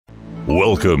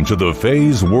Welcome to the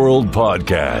Feisworld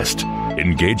podcast,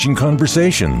 engaging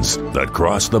conversations that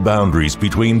cross the boundaries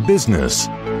between business,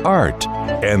 art,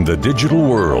 and the digital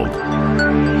world.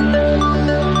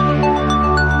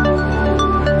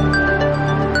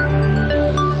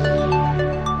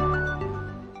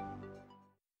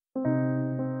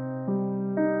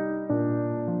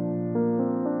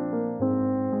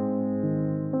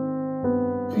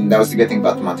 That was the good thing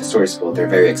about the Montessori School. They're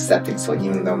very accepting, so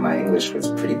even though my English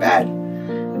was pretty bad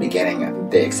in the beginning,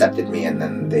 they accepted me and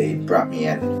then they brought me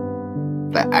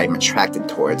in. That I'm attracted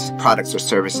towards products or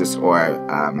services or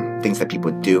things that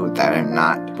people do that are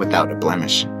not without a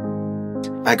blemish.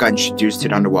 I got introduced to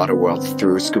the underwater world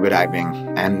through scuba diving,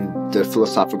 and the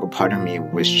philosophical part of me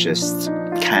was just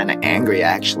kind of angry,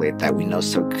 actually, that we know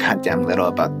so goddamn little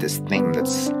about this thing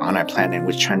that's on our planet and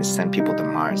we're trying to send people to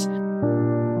Mars.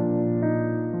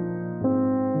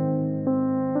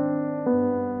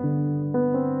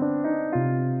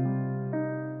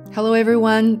 Hello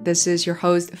everyone, this is your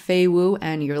host Fei Wu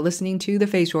and you're listening to the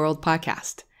Feisworld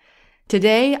podcast.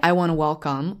 Today I want to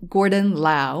welcome Gordon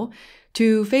Lau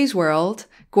to Feisworld.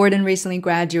 Gordon recently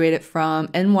graduated from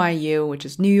NYU, which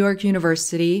is New York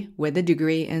University, with a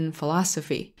degree in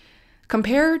philosophy.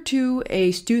 Compared to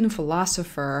a student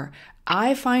philosopher,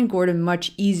 I find Gordon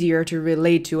much easier to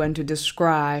relate to and to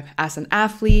describe as an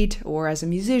athlete or as a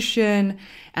musician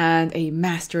and a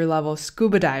master level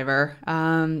scuba diver.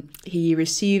 He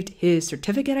received his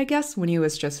certificate, I guess, when he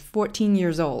was just 14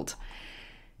 years old.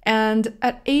 And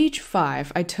at age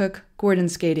 5, I took Gordon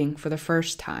skating for the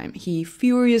first time. He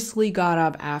furiously got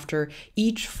up after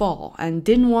each fall and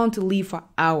didn't want to leave for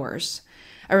hours.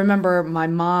 I remember my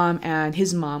mom and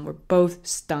his mom were both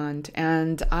stunned,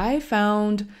 and I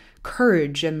found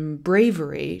courage and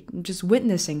bravery just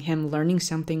witnessing him learning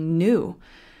something new.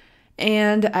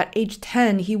 And at age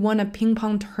 10, he won a ping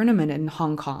pong tournament in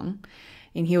Hong Kong.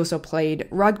 And he also played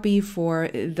rugby for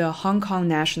the Hong Kong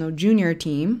national junior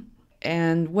team.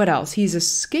 And what else? He's a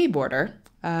skateboarder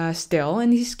still,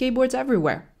 and he skateboards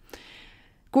everywhere.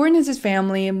 Gordon and his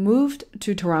family moved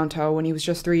to Toronto when he was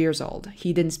just 3 years old.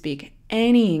 He didn't speak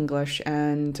any English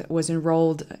and was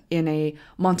enrolled in a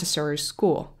Montessori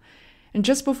school. And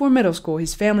just before middle school,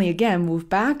 his family again moved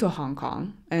back to Hong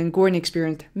Kong, and Gordon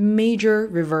experienced major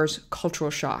reverse cultural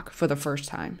shock for the first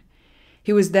time.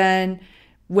 He was then,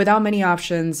 without many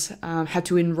options, had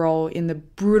to enroll in the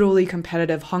brutally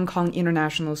competitive Hong Kong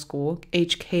International School,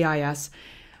 HKIS,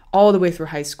 all the way through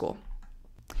high school.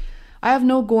 I have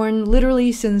known Gordon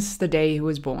literally since the day he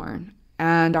was born,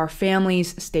 and our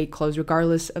families stayed close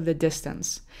regardless of the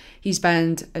distance. He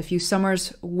spent a few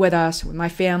summers with us, with my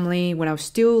family, when I was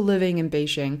still living in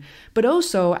Beijing, but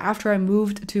also after I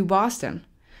moved to Boston.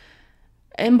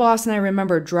 In Boston, I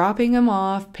remember dropping him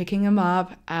off, picking him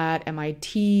up at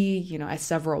MIT, at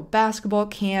several basketball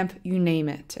camp, you name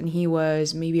it. And he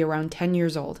was maybe around 10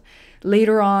 years old.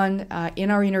 Later on,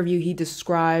 in our interview, he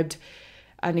described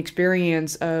an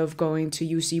experience of going to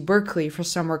UC Berkeley for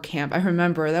summer camp. I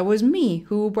remember that was me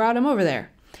who brought him over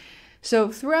there.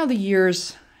 So throughout the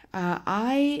years,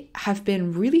 I have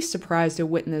been really surprised to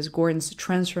witness Gordon's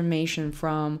transformation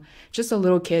from just a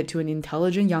little kid to an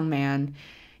intelligent young man.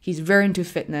 He's very into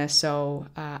fitness, so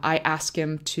I asked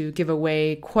him to give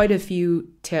away quite a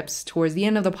few tips towards the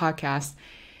end of the podcast.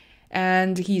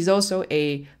 And he's also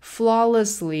a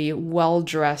flawlessly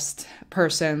well-dressed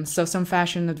person, so some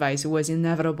fashion advice was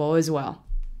inevitable as well.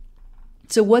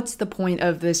 So what's the point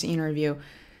of this interview?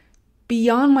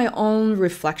 Beyond my own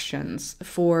reflections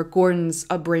for Gordon's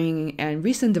upbringing and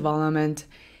recent development,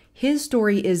 his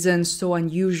story isn't so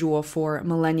unusual for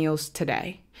millennials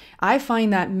today. I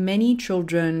find that many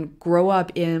children grow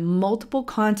up in multiple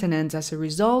continents as a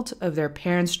result of their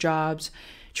parents' jobs,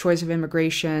 choice of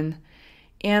immigration,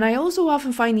 and I also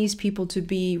often find these people to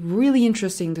be really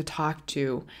interesting to talk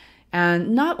to.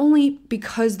 And not only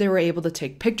because they were able to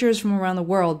take pictures from around the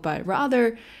world, but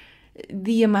rather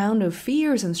the amount of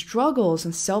fears and struggles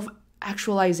and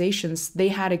self-actualizations they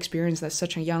had experienced at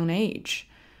such a young age.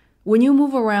 When you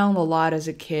move around a lot as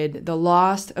a kid, the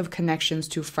loss of connections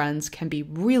to friends can be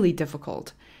really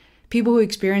difficult. People who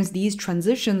experience these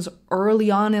transitions early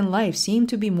on in life seem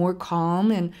to be more calm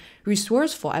and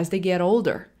resourceful as they get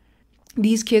older.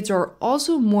 These kids are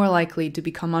also more likely to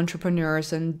become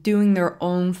entrepreneurs and doing their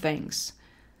own things.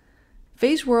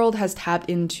 Feisworld has tapped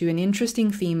into an interesting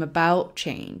theme about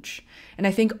change, and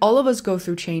I think all of us go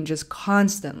through changes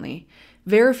constantly.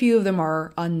 Very few of them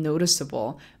are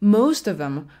unnoticeable. Most of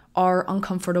them are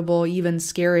uncomfortable, even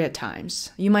scary at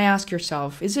times. You might ask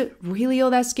yourself, is it really all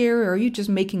that scary, or are you just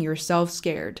making yourself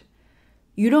scared?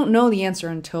 You don't know the answer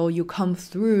until you come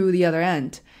through the other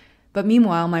end. But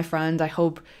meanwhile, my friend, I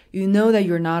hope you know that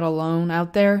you're not alone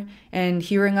out there, and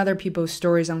hearing other people's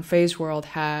stories on Feisworld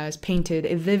has painted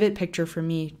a vivid picture for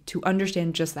me to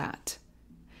understand just that.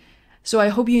 So I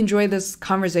hope you enjoy this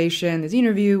conversation, this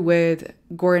interview with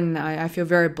Gordon. I feel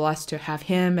very blessed to have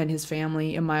him and his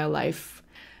family in my life.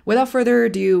 Without further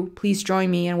ado, please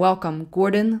join me and welcome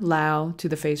Gordon Lau to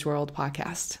the Feisworld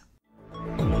podcast.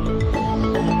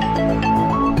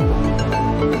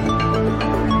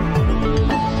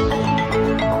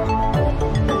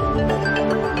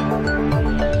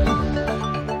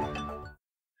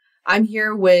 I'm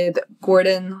here with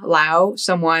Gordon Lau,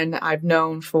 someone I've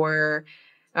known for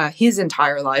his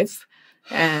entire life.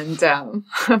 And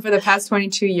for the past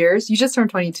 22 years, you just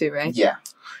turned 22, right? Yeah.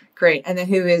 Great. And then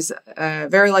who is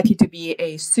very lucky to be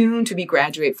a soon-to-be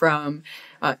graduate from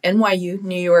NYU,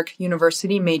 New York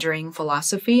University, majoring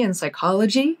philosophy and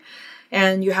psychology.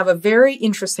 And you have a very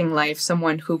interesting life,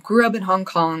 someone who grew up in Hong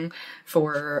Kong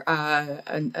for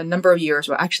a number of years,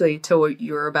 well, actually till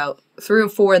you were about 3 or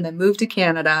 4, and then moved to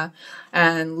Canada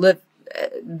and lived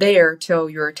there till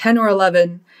you were 10 or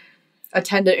 11,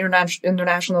 attended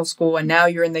international school, and now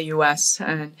you're in the U.S.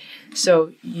 And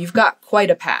so you've got quite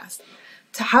a path.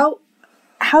 So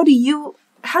how do you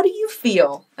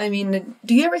feel? I mean,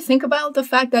 do you ever think about the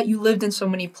fact that you lived in so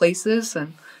many places?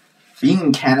 And being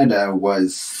in Canada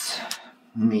was,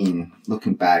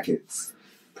 looking back, it's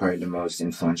probably the most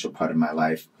influential part of my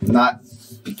life. Not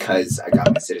because I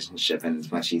got my citizenship and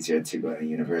it's much easier to go to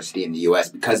university in the U.S.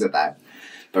 because of that,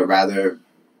 but rather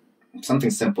something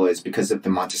simple is because of the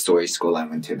Montessori School I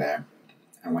went to there.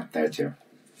 I went there too.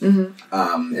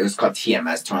 Mm-hmm. It was called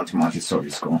TMS, Toronto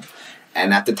Montessori School.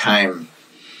 And at the time,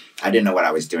 I didn't know what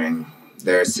I was doing.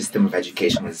 Their system of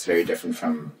education was very different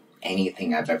from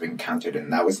anything I've ever encountered,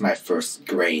 and that was my first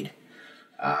grade.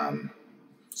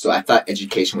 So I thought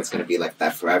education was going to be like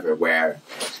that forever, where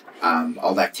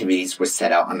all the activities were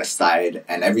set out on the side,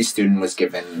 and every student was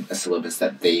given a syllabus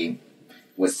that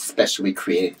was specially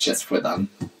created just for them.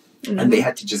 Mm-hmm. And they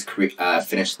had to just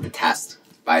finish the task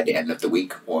by the end of the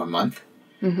week or month.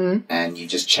 Mm-hmm. And you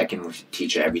just check in with your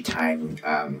teacher every time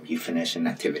you finish an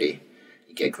activity.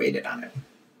 You get graded on it.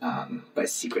 But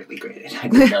secretly graded. I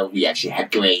didn't know we actually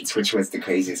had grades, which was the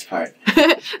craziest part.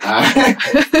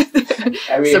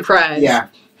 Surprise. Yeah.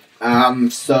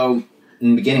 So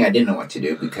in the beginning, I didn't know what to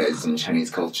do because in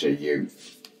Chinese culture, you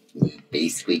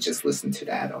basically just listen to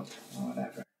the adult or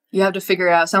whatever. You have to figure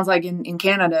out, sounds like in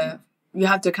Canada, you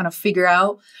have to kind of figure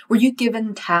out, were you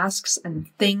given tasks and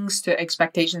things to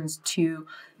expectations to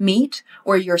meet?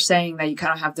 Or you're saying that you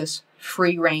kind of have this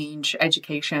free range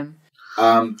education?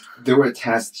 There were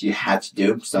tests you had to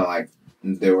do. So like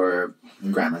there were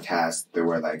grammar tests, there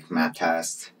were like math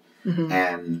tests, mm-hmm.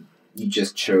 and you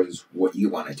just chose what you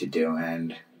wanted to do.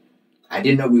 And I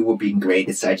didn't know we were being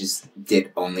graded, so I just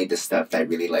did only the stuff that I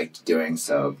really liked doing.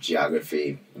 So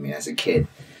geography, as a kid,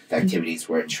 the activities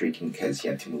were intriguing because you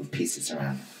had to move pieces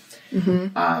around.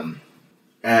 Mm-hmm.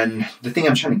 And the thing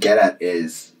I'm trying to get at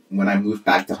is when I moved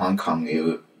back to Hong Kong,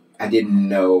 I didn't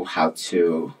know how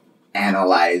to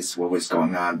analyze what was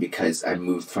going on because I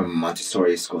moved from a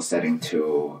Montessori school setting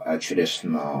to a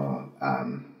traditional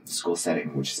school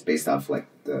setting, which is based off like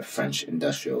the French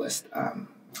industrialist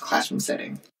classroom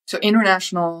setting. So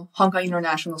Hong Kong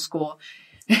International School.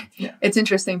 Yeah. It's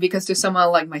interesting because to someone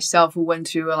like myself who went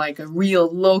to like a real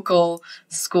local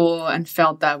school and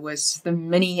felt that was the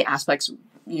many aspects,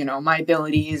 my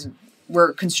abilities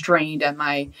were constrained and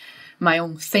my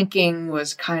own thinking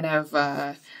was kind of,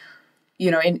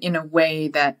 in a way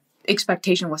that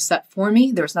expectation was set for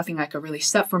me. There was nothing I could really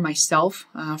set for myself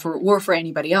or for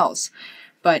anybody else.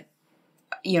 But,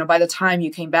 by the time you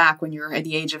came back when you were at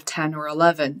the age of 10 or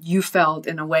 11, you felt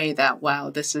in a way that, wow,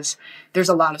 there's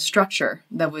a lot of structure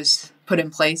that was put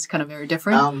in place, kind of very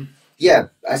different. Yeah,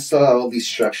 I saw all these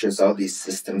structures, all these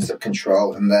systems of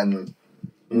control. And then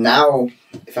now,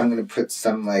 if I'm going to put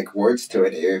some like words to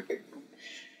it,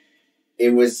 it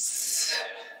was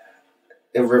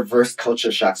a reverse culture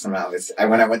shock somehow.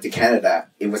 When I went to Canada,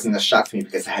 it wasn't a shock to me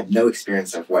because I had no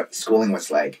experience of what schooling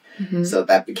was like. Mm-hmm. So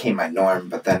that became my norm.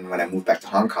 But then when I moved back to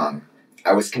Hong Kong,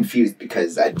 I was confused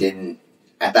because at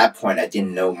that point, I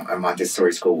didn't know a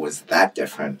Montessori school was that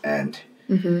different. And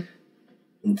mm-hmm.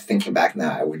 Thinking back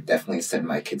now, I would definitely send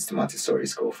my kids to Montessori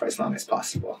school for as long as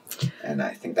possible. And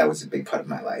I think that was a big part of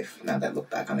my life now that I look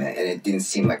back on it. And it didn't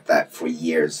seem like that for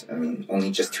years.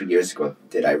 Only just 2 years ago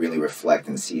did I really reflect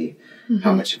and see mm-hmm.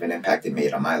 how much of an impact it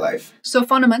made on my life. So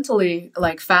fundamentally,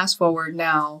 like fast forward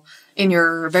now in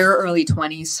your very early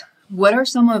 20s, what are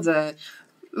some of the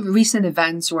recent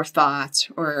events or thoughts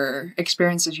or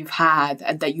experiences you've had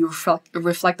that you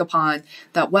reflect upon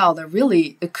that, well,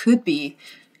 it could be,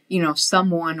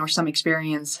 someone or some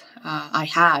experience I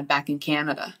had back in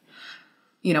Canada?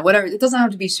 Whatever, it doesn't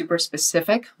have to be super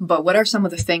specific, but what are some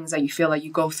of the things that you feel like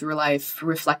you go through life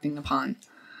reflecting upon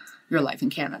your life in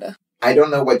Canada? I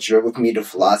don't know what drove me to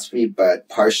philosophy, but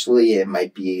partially it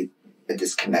might be a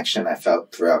disconnection I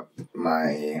felt throughout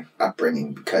my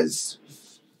upbringing, because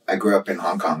I grew up in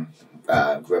Hong Kong.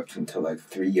 Grew up until like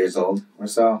 3 years old or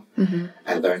so. Mm-hmm.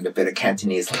 I learned a bit of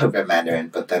Cantonese, a little bit of Mandarin,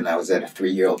 but then I was at a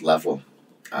 3-year-old level,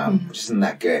 which isn't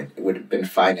that good. It would have been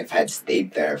fine if I had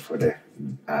stayed there for the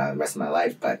rest of my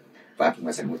life, but what happened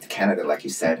was I moved to Canada, like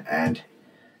you said, and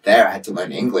there I had to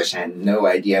learn English. I had no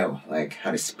idea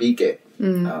how to speak it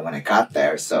when I got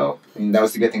there. So that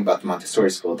was the good thing about the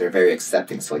Montessori School. They're very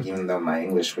accepting. So even though my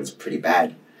English was pretty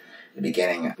bad in the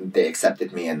beginning, they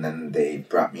accepted me and then they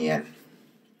brought me in.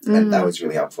 And that was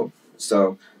really helpful.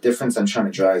 So difference I'm trying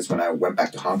to draw is when I went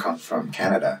back to Hong Kong from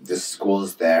Canada, the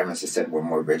schools there, as I said, were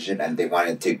more rigid, and they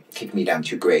wanted to kick me down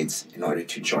 2 grades in order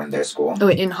to join their school. Oh,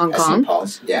 in Hong Kong? St.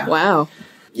 Paul's, yeah. Wow.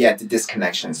 Yeah, the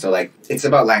disconnection. So it's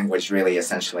about language, really,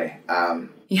 essentially.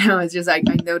 It's just I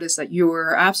noticed that you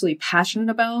were absolutely passionate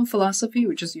about philosophy,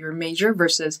 which is your major,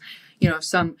 versus, you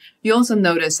also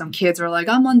notice some kids are like,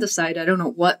 I'm undecided, I don't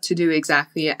know what to do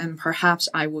exactly, and perhaps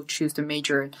I will choose to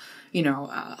major in,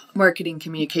 marketing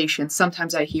communication.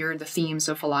 Sometimes I hear the themes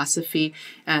of philosophy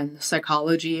and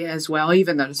psychology as well,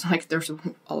 even though it's there's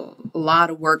a lot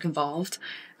of work involved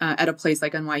at a place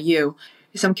like NYU.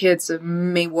 Some kids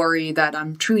may worry that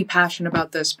I'm truly passionate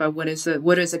about this, but what is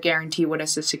a guarantee? What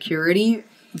is the security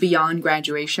beyond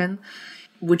graduation?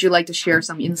 Would you like to share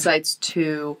some insights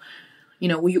to,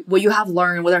 what you have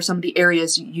learned? What are some of the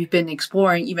areas you've been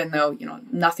exploring, even though,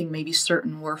 nothing may be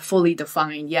certain or fully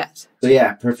defined yet? So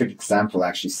yeah, perfect example,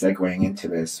 actually segueing into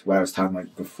this, what I was talking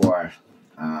about before,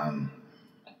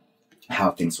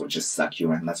 how things will just suck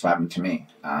you in. That's what happened to me.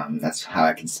 That's how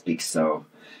I can speak so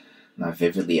not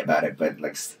vividly about it, but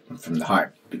from the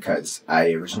heart, because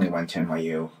I originally went to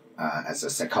NYU as a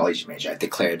psychology major. I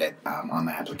declared it on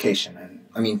my application,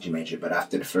 and major, but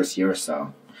after the first year or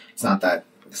so, it's not that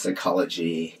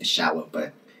psychology is shallow,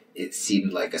 but it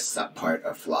seemed like a sub-part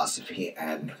of philosophy.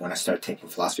 And when I started taking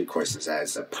philosophy courses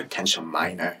as a potential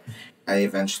minor, I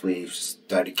eventually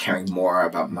started caring more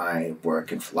about my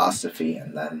work in philosophy,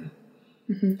 and then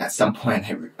at some point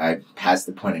I passed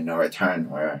the point of no return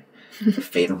where the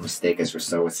fatal mistake, as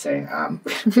Rousseau would say,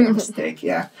 fatal mistake,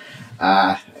 yeah.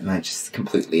 And I just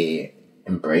completely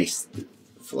embraced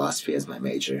philosophy as my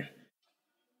major.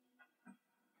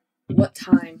 What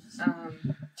time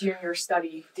during your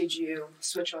study did you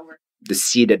switch over? The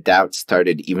seed of doubt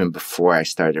started even before I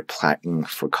started applying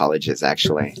for colleges,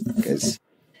 actually, because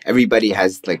everybody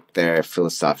has their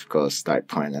philosophical start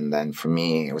point, and then for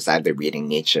me, it was either reading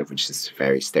Nietzsche, which is a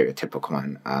very stereotypical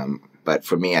one. But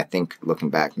for me, I think looking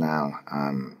back now,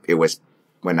 it was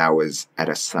when I was at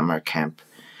a summer camp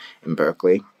in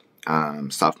Berkeley,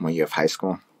 sophomore year of high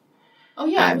school. Oh,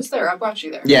 yeah, I was there. I brought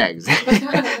you there. Yeah, exactly.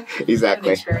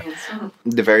 Uh-huh.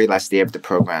 The very last day of the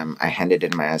program, I handed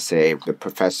in my essay. The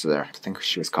professor, I think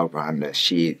she was called Rhonda,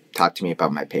 she talked to me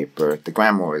about my paper. The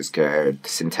grammar was good. The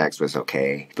syntax was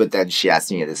okay. But then she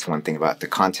asked me this one thing about the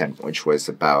content, which was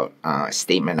about a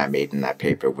statement I made in that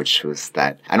paper, which was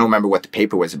that, I don't remember what the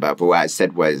paper was about, but what I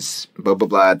said was, blah, blah,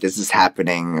 blah, this is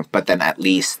happening, but then at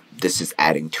least this is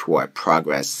adding to our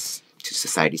progress, to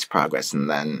society's progress. And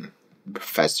then the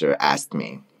professor asked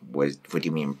me, what do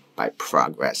you mean by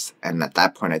progress? And at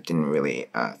that point, I didn't really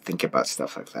think about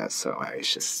stuff like that. So I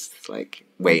was just like,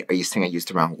 wait, are you saying I used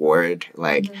the wrong word?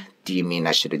 Do you mean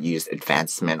I should have used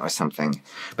advancement or something?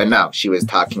 But no, she was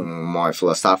talking more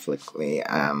philosophically.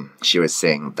 She was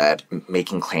saying that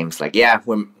making claims yeah,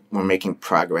 we're making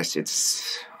progress.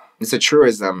 It's a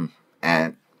truism,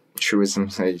 and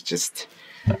truisms are just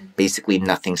basically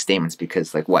nothing statements,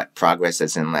 because what progress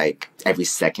is in every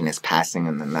second is passing,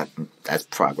 and then that's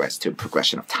progress to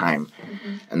progression of time.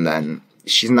 And then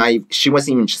she wasn't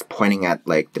even just pointing at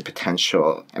the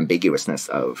potential ambiguousness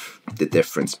of the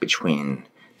difference between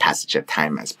passage of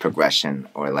time as progression,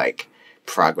 or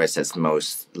progress as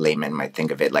most laymen might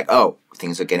think of it, oh,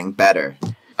 things are getting better.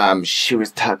 She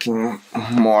was talking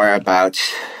more about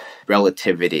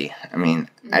relativity.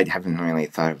 I haven't really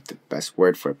thought of the best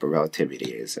word for it, but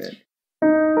relativity is it.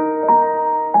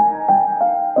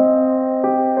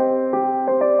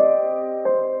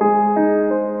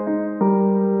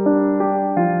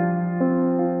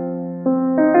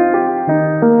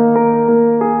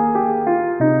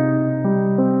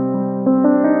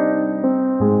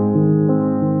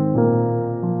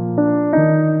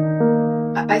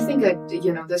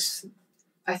 think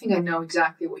I think I know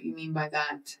exactly what you mean by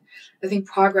that. I think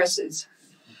progress is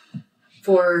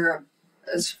for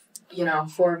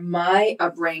my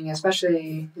upbringing,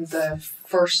 especially the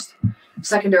first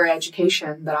secondary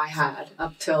education that I had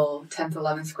up till 10th,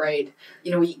 11th grade,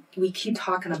 we keep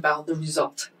talking about the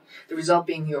result. The result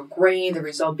being your grade, the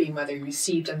result being whether you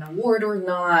received an award or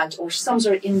not, or some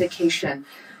sort of indication.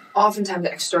 Oftentimes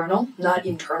external, not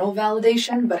internal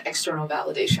validation, but external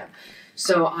validation.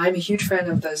 So I'm a huge fan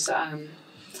of this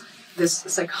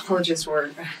psychologist,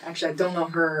 or actually I don't know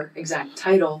her exact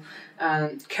title.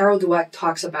 Carol Dweck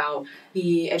talks about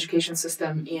the education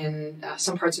system in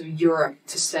some parts of Europe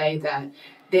to say that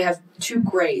they have 2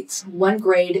 grades. One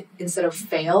grade, instead of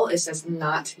fail, it says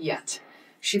not yet.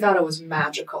 She thought it was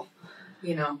magical.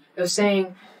 It was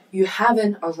saying you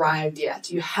haven't arrived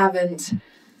yet. You haven't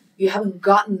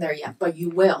gotten there yet, but you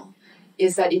will.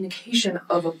 Is that indication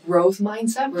of a growth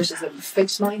mindset versus a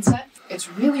fixed mindset? It's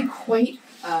really quite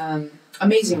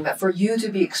amazing that for you to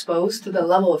be exposed to the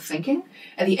level of thinking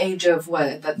at the age of,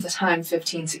 at the time,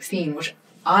 15, 16, which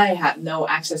I had no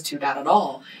access to that at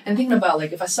all. And thinking about,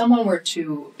 like, if someone were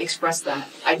to express that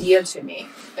idea to me,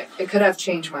 it could have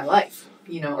changed my life,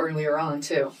 earlier on,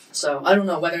 too. So I don't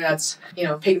know whether that's,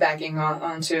 piggybacking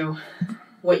onto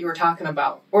what you were talking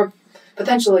about, or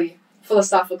potentially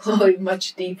philosophically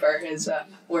much deeper is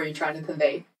where you're trying to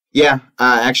convey. Yeah,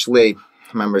 actually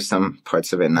remember some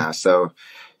parts of it now. So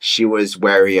she was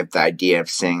wary of the idea of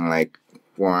saying, like,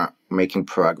 we're making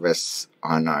progress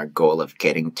on our goal of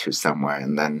getting to somewhere,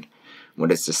 and then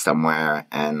what is this somewhere?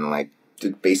 And, like, the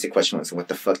basic question was, what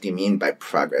the fuck do you mean by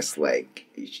progress? Like,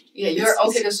 you're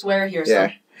okay to swear here, so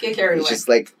get carried away. It's just,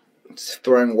 like,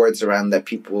 throwing words around that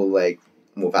people, like,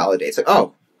 will validate. It's like,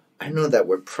 oh, I know that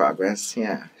word progress.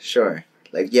 Yeah, sure.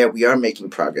 Like, yeah, we are making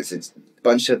progress. It's a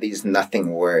bunch of these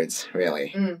nothing words,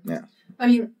 really. Yeah. I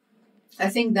mean, I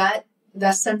think that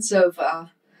sense of,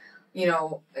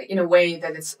 in a way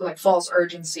that it's like false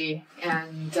urgency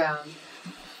and,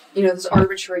 this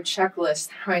arbitrary checklist,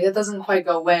 right? That doesn't quite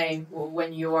go away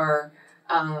when you are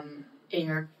in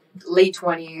your late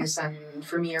 20s and,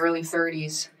 for me, early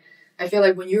 30s. I feel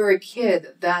like when you were a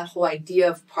kid, that whole idea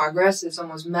of progress is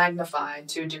almost magnified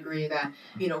to a degree that,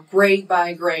 grade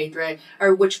by grade, right?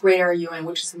 Or which grade are you in,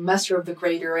 which semester of the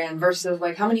grade you're in, versus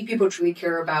like how many people truly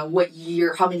care about what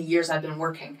year, how many years I've been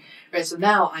working, right? So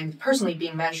now I'm personally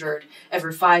being measured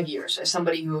every 5 years as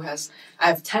somebody I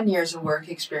have 10 years of work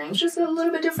experience, which is a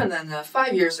little bit different than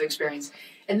 5 years of experience.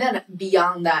 And then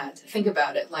beyond that, think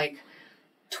about it, like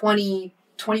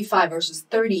 25 versus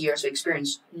 30 years of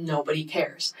experience, nobody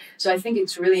cares. So I think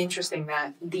it's really interesting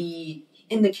that the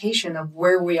indication of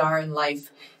where we are in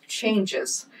life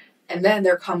changes. And then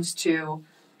there comes to,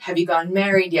 have you gotten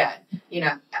married yet?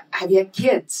 Have you had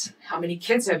kids? How many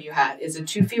kids have you had? Is it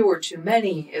too few or too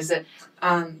many? Is it,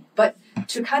 but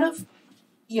to kind of,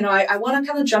 I want to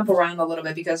kind of jump around a little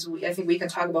bit because I think we can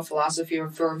talk about philosophy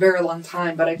for a very long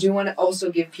time, but I do want to also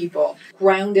give people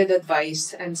grounded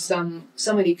advice and some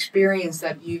of the experience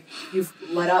that you've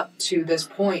led up to this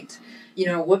point.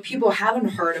 What people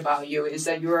haven't heard about you is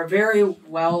that you're a very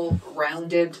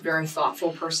well-rounded, very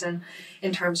thoughtful person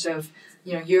in terms of,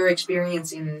 your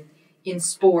experience in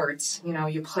sports.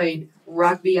 You played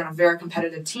rugby on a very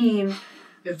competitive team.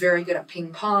 You're very good at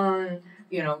ping pong,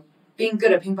 being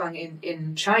good at ping pong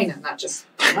in China, not just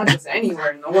anywhere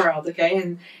in the world,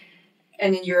 okay?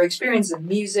 And in your experience in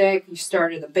music, you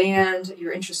started a band,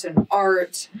 you're interested in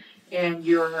art, and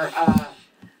you're a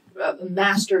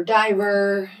master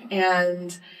diver,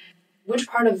 and which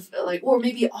part of, or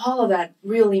maybe all of that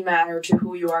really matter to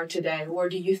who you are today? Or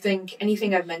do you think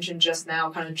anything I've mentioned just now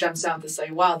kind of jumps out to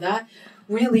say, wow, that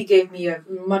really gave me a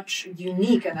much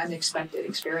unique and unexpected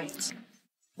experience?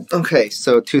 Okay,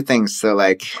 so 2 things. So,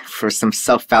 like, for some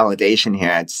self-validation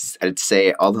here, I'd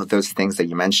say all of those things that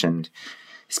you mentioned,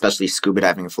 especially scuba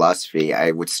diving and philosophy,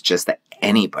 I would suggest that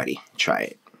anybody try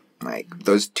it. Like,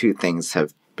 those 2 things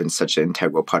have been such an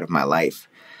integral part of my life.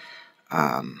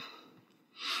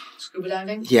 Scuba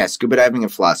diving? Yeah, scuba diving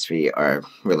and philosophy are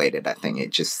related, I think.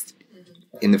 It just,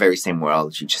 in the very same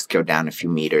world, you just go down a few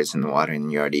meters in the water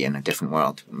and you're already in a different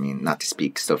world. I mean, not to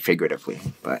speak so figuratively,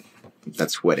 but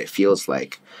that's what it feels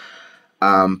like.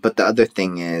 But the other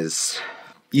thing is,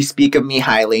 you speak of me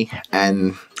highly,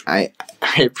 and I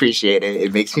appreciate it.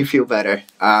 It makes me feel better.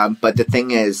 But the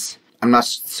thing is, I'm not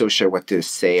so sure what to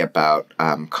say about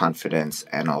confidence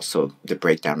and also the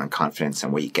breakdown in confidence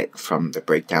and what you get from the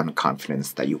breakdown in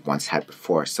confidence that you once had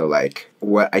before. So, like,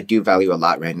 what I do value a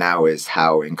lot right now is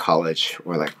how in college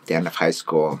or, like, the end of high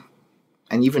school,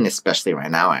 and even especially right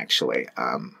now, actually,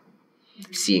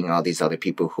 seeing all these other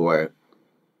people who are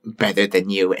better than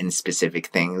you in specific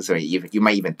things, or you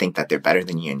might even think that they're better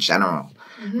than you in general.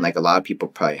 Like a lot of people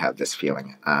probably have this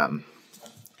feeling.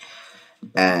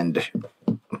 And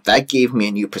that gave me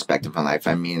a new perspective on life.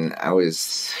 I mean, I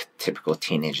was a typical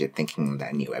teenager thinking that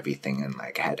I knew everything and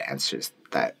like I had answers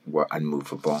that were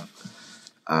unmovable.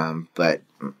 But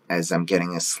as I'm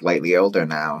getting slightly older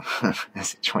now,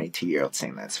 as a 22-year-old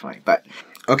saying that's funny. But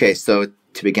okay, so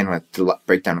to begin with, the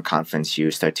breakdown of confidence,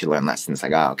 you start to learn lessons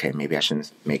like, oh, okay, maybe I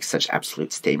shouldn't make such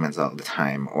absolute statements all the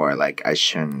time, or like I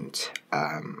shouldn't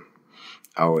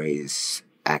always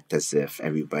act as if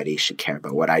everybody should care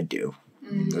about what I do.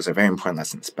 Those are very important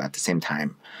lessons, but at the same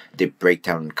time, the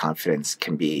breakdown in confidence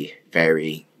can be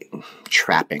very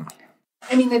trapping.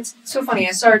 I mean, it's so funny.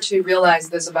 I started to realize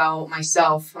this about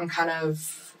myself and kind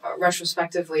of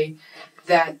retrospectively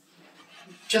that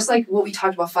just like what we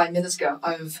talked about 5 minutes ago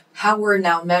of how we're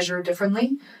now measured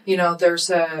differently, you know, there's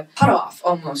a cutoff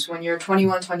almost. When you're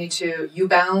 21, 22, you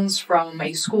bounce from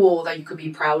a school that you could be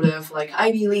proud of, like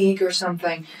Ivy League or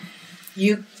something.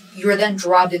 You're then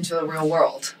dropped into the real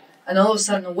world. And all of a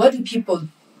sudden, what do people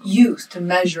use to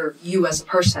measure you as a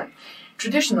person?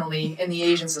 Traditionally, in the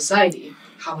Asian society,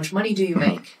 how much money do you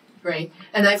make, right?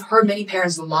 And I've heard many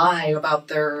parents lie about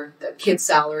their kid's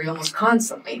salary almost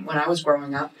constantly when I was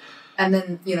growing up. And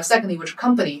then, secondly, which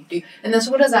company do you... And then,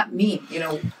 so what does that mean,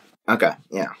 Okay,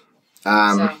 yeah.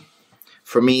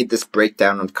 For me, this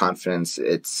breakdown of confidence,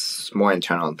 it's more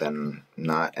internal than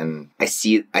not. And I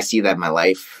see that my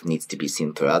life needs to be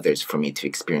seen through others for me to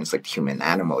experience like the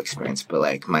human-animal experience. But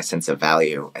like my sense of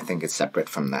value, I think it's separate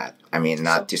from that. I mean,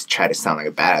 not just try to sound like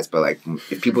a badass, but like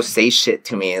if people say shit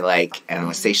to me, like,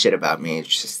 and say shit about me,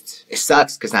 it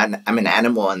sucks because I'm an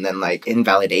animal. And then like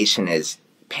invalidation is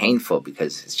painful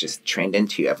because it's just trained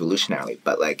into you evolutionarily,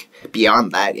 but like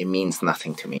beyond that it means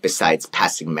nothing to me besides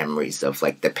passing memories of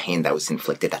like the pain that was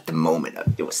inflicted at the moment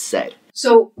it was said.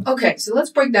 So let's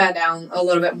break that down a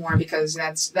little bit more, because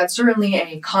that's certainly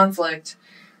a conflict,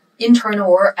 internal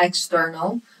or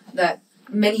external, that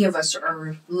many of us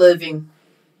are living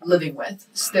with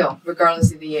still,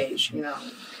 regardless of the age,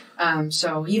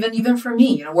 so even for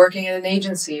me, working in an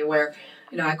agency where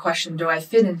I question, do I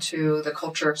fit into the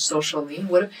culture socially?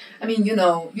 You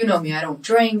know me, I don't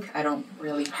drink, I don't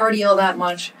really party all that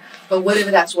much, but what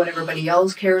if that's what everybody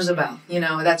else cares about?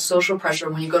 That's social pressure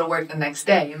when you go to work the next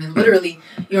day. I mean, literally,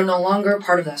 you're no longer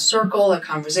part of that circle, a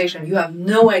conversation. You have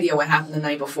no idea what happened the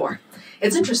night before.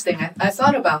 It's interesting. I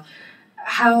thought about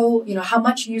how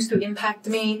much it used to impact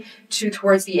me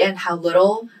towards the end, how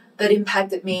little that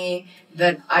impacted me,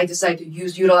 that I decided to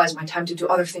utilize my time to do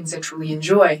other things I truly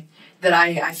enjoy, that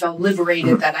I felt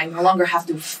liberated, that I no longer have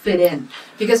to fit in.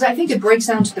 Because I think it breaks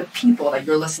down to the people that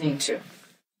you're listening to.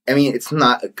 I mean, it's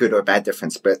not a good or bad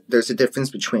difference, but there's a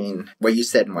difference between what you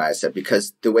said and what I said,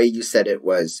 because the way you said it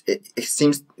was, it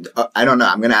seems, I don't know,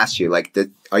 I'm going to ask you, like,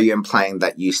 are you implying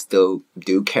that you still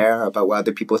do care about what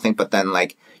other people think, but then,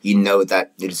 like,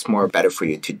 that it's more better for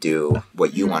you to do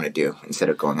what you want to do instead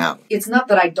of going out? It's not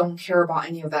that I don't care about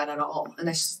any of that at all, and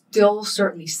I still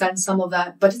certainly sense some of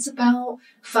that, but it's about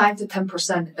 5 to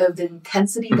 10% of the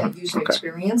intensity that you used to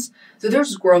experience. So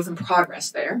there's growth and progress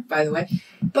there, by the way,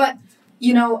 but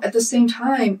at the same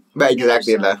time... Right,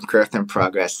 exactly, the growth and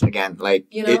progress. Again, like,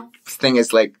 thing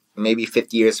is, like, maybe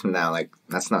 50 years from now, like,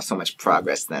 that's not so much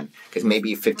progress then. Because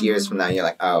maybe 50 years from now, you're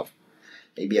like, oh,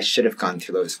 maybe I should have gone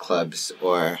to those clubs,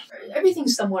 or...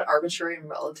 Everything's somewhat arbitrary and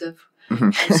relative.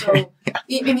 And so, I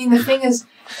mean, the thing is,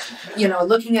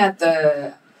 looking at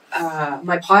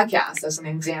my podcast as an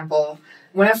example,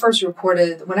 when I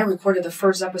recorded the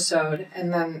first episode,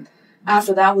 and then...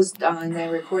 After that was done, I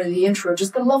recorded the intro.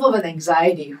 Just the level of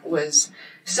anxiety was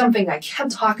something I kept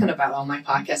talking about on my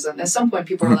podcast. And at some point,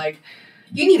 people were like,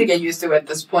 you need to get used to it at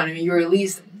this point. I mean, you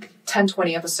released 10,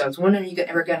 20 episodes. When are you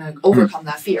ever going to overcome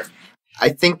that fear? I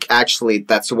think, actually,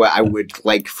 that's what I would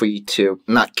like for you to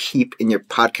not keep in your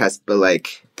podcast, but,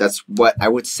 like, that's what I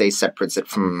would say separates it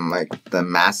from, like, the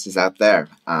masses out there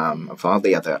of all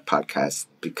the other podcasts,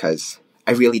 because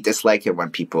I really dislike it when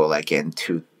people, like, get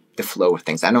into the flow of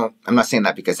things. I'm not saying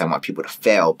that because I want people to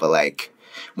fail, but like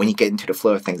when you get into the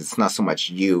flow of things, it's not so much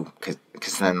you, because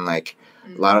then like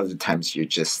a lot of the times you're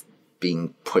just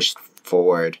being pushed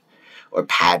forward or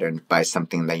patterned by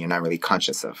something that you're not really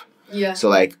conscious of. Yeah. So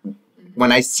like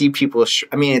when I see people,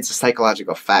 it's a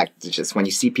psychological fact. It's just when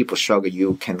you see people struggle,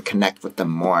 you can connect with them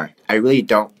more. I really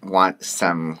don't want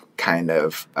some kind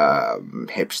of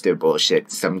hipster bullshit,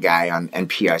 some guy on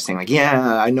NPR saying like,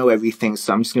 yeah, I know everything,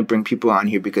 so I'm just going to bring people on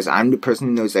here because I'm the person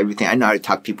who knows everything. I know how to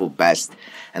talk to people best.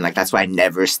 And like, that's why I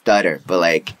never stutter. But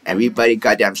like, everybody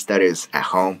goddamn stutters at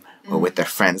home or with their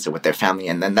friends or with their family.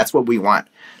 And then that's what we want.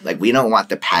 Like, we don't want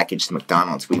the packaged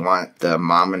McDonald's. We want the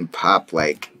mom and pop,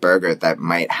 like, burger that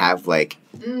might have, like,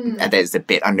 that is a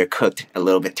bit undercooked, a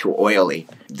little bit too oily.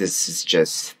 This is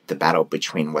just the battle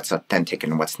between what's authentic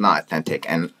and what's not authentic.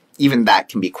 And even that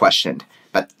can be questioned.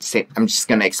 But I'm just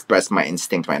going to express my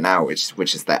instinct right now,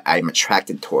 which is that I'm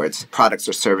attracted towards products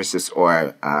or services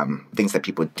or things that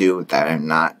people do that are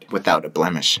not without a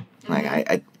blemish. Like,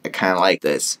 I kind of like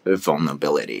this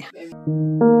vulnerability.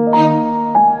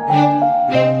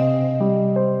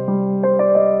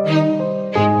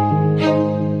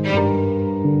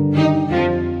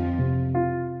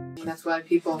 That's why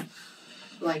people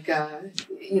like,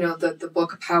 the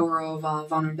book Power of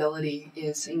Vulnerability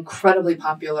is incredibly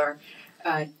popular.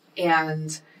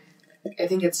 And I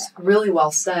think it's really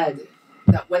well said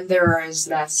that when there is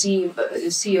that sea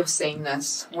of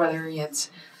sameness, whether it's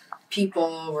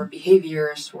people or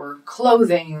behaviors or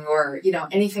clothing or,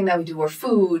 anything that we do or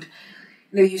food,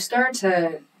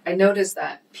 I noticed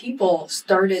that people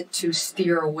started to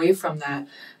steer away from that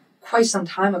quite some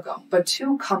time ago. But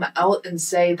to come out and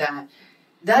say that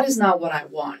is not what I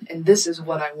want and this is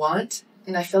what I want,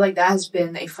 and I feel like that has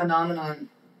been a phenomenon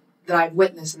that I've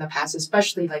witnessed in the past,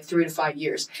 especially like 3 to 5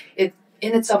 years. It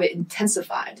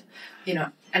intensified,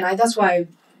 and that's why,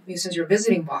 since you're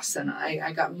visiting Boston,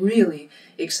 I got really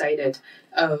excited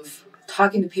of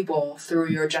talking to people through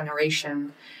your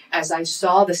generation, as I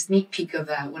saw the sneak peek of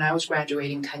that when I was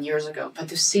graduating 10 years ago. But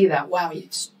to see that, wow,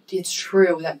 it's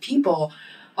true that people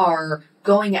are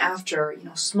going after,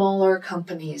 smaller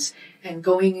companies and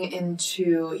going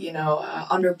into,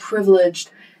 underprivileged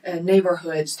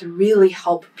neighborhoods to really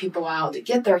help people out, to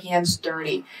get their hands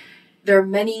dirty. There are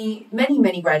many, many,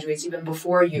 many graduates, even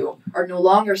before you, are no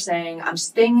longer saying, I'm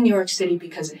staying in New York City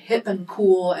because it's hip and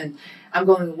cool and I'm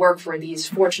going to work for these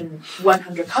Fortune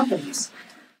 100 companies.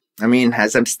 I mean,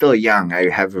 as I'm still young, I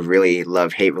have a really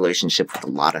love-hate relationship with a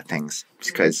lot of things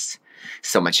because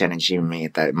so much energy in me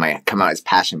that it might come out as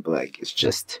passion, but like, it's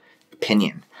just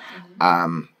opinion.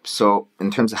 So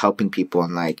in terms of helping people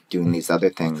and like doing these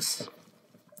other things,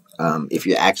 if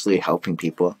you're actually helping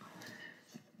people,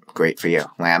 great for you.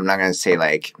 Like, I'm not going to say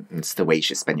like it's the way you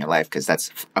should spend your life, because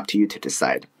that's up to you to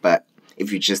decide. But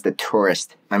if you're just a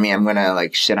tourist, I mean, I'm going to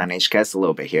like shit on HKIS a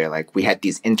little bit here. Like, we had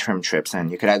these interim trips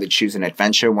and you could either choose an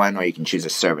adventure one or you can choose a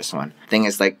service one. Thing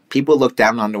is, like, people look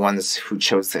down on the ones who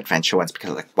chose the adventure ones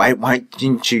because like, why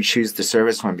didn't you choose the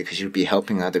service one? Because you'd be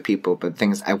helping other people. But the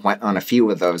thing is, I went on a few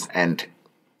of those and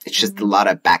it's just a lot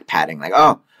of back patting. Like,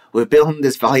 oh, we're building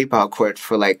this volleyball court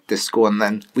for like this school, and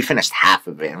then we finished half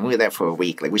of it and we were there for a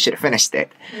week. Like, we should have finished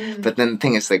it. But then the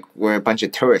thing is, like, we're a bunch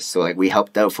of tourists, so like we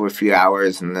helped out for a few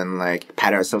hours and then like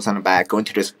pat ourselves on the back, go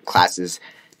into those classes,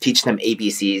 teach them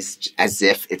ABCs as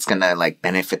if it's gonna like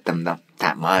benefit them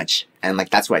that much. And like,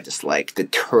 that's why I dislike the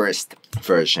tourist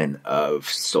version of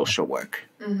social work.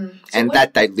 And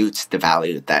that dilutes the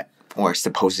value that, or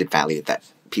supposed value that,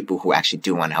 people who actually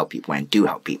do want to help people and do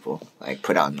help people like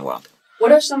put out in the world.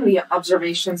 What are some of the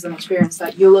observations and experience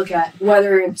that you look at,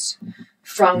 whether it's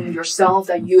from yourself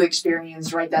that you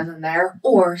experience right then and there,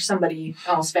 or somebody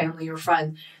else, family or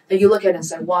friend, that you look at and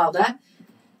say, wow,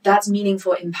 that's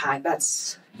meaningful impact.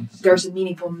 There's a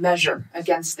meaningful measure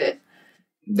against it.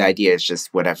 The idea is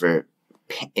just whatever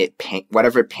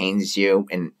pains you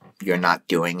and you're not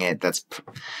doing it, that's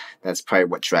probably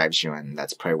what drives you, and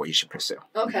that's probably what you should pursue.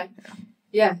 Okay.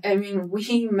 Yeah, I mean,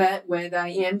 we met with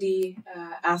Andy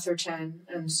Atherton,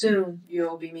 and soon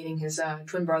you'll be meeting his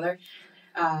twin brother,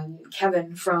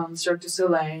 Kevin, from Cirque du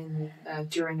Soleil,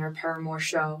 during our Paramore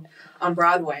show on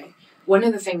Broadway. One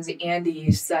of the things that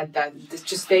Andy said that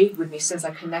just stayed with me since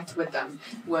I connected with them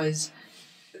was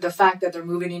the fact that they're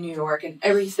moving to New York and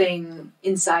everything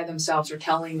inside themselves are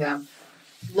telling them,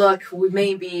 look,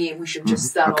 we should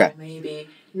just settle, maybe.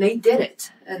 And they did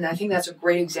it. And I think that's a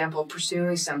great example of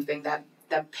pursuing something that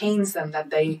pains them, that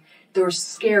they're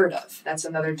scared of. That's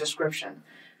another description.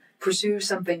 Pursue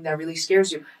something that really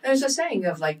scares you. There's a saying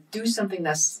of like, do something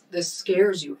that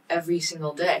scares you every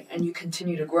single day and you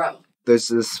continue to grow. There's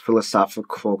this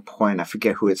philosophical point, I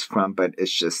forget who it's from, but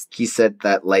it's just, he said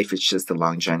that life is just a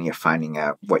long journey of finding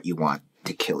out what you want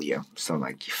to kill you. So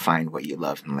like, you find what you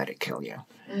love and let it kill you.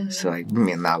 So like, I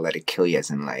mean, not let it kill you as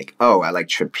in like, oh, I like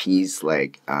trapeze,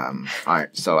 like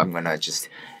art, so I'm gonna just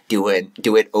do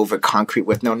it over concrete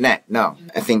with no net. No,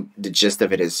 I think the gist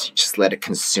of it is just let it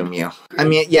consume you. I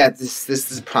mean, yeah, this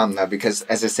is a problem though, because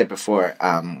as I said before,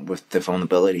 with the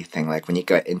vulnerability thing, like when you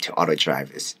get into auto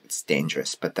drive, it's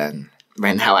dangerous. But then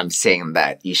right now I'm saying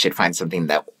that you should find something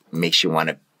that makes you want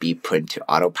to be put into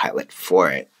autopilot for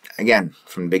it. Again,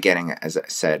 from the beginning, as I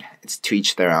said, it's to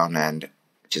each their own, and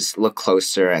just look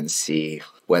closer and see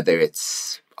whether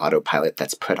it's autopilot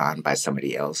that's put on by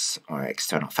somebody else or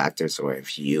external factors, or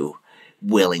if you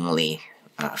willingly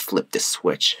flip the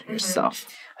switch yourself.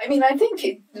 I mean, I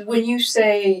think when you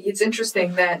say, it's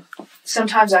interesting that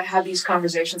sometimes I have these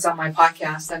conversations on my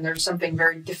podcast and there's something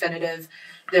very definitive.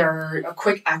 There are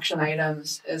quick action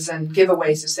items and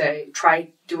giveaways to say, try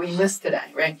doing this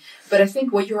today, right? But I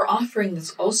think what you're offering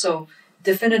is also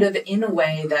definitive in a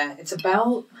way that it's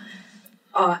about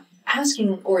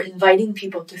asking or inviting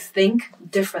people to think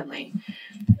differently.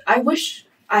 I wish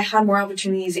I had more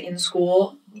opportunities in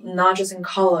school, not just in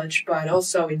college, but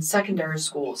also in secondary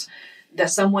schools, that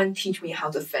someone teach me how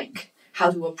to think, how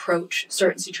to approach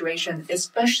certain situations,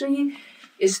 especially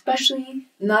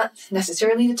not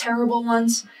necessarily the terrible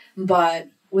ones, but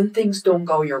when things don't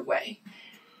go your way.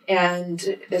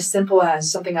 And as simple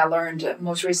as something I learned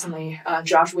most recently,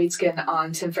 Josh Waitzkin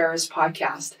on Tim Ferriss'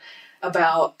 podcast,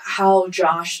 about how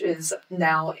Josh is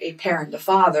now a parent, a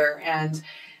father, and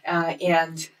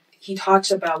he talks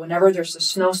about whenever there's a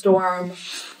snowstorm,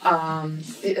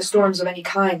 storms of any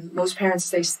kind, most parents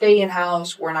say, stay in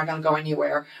house, we're not going to go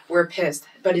anywhere, we're pissed.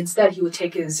 But instead, he would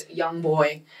take his young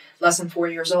boy, less than 4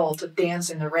 years old, to dance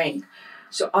in the rain.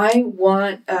 So I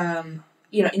want,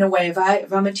 in a way,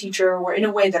 if I'm a teacher, or in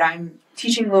a way that I'm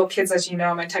teaching little kids, as you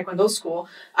know, in my Taekwondo school,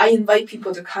 I invite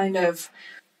people to kind of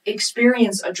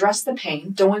address the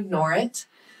pain, don't ignore it,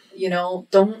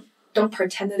 don't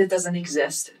pretend that it doesn't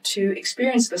exist, to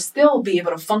experience but still be able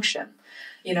to function,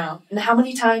 And how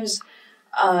many times,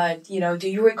 do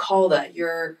you recall that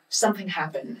something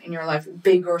happened in your life,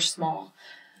 big or small,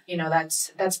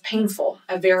 that's painful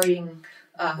at varying,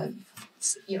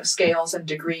 scales and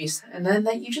degrees, and then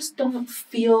that you just don't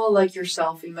feel like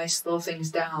yourself, you might slow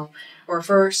things down, or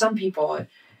for some people,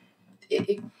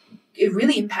 it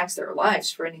really impacts their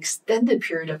lives for an extended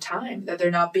period of time, that they're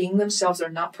not being themselves, they're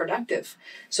not productive.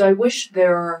 So I wish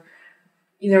there are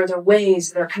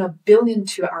ways that are kind of built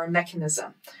into our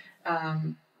mechanism,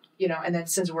 and then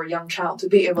since we're a young child, to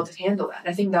be able to handle that.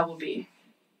 I think that will be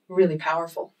really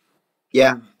powerful.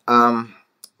 Yeah,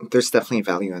 there's definitely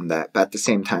value in that. But at the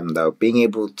same time, though, being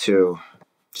able to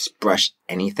just brush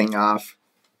things off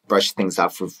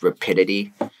with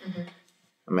rapidity. Mm-hmm.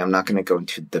 I mean, I'm not going to go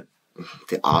into the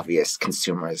obvious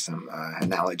consumerism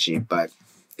analogy, but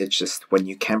it's just when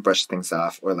you can brush things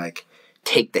off or like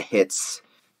take the hits,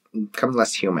 become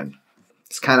less human.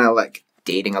 It's kind of like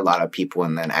dating a lot of people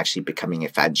and then actually becoming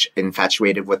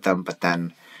infatuated with them, but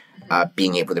then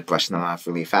being able to brush them off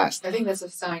really fast. I think that's a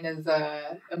sign of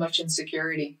much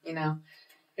insecurity,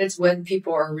 It's when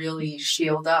people are really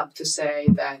shield up to say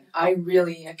that I don't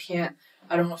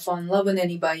want to fall in love with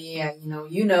anybody, and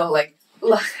like,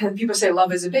 people say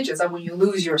love is a bitch. It's like when you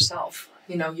lose yourself,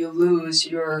 you lose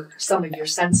some of your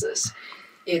senses.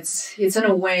 It's in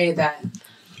a way that,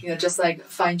 just like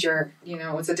find your,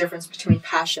 what's the difference between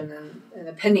passion and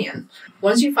opinion.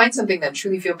 Once you find something that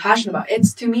truly feel passionate about,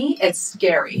 to me, it's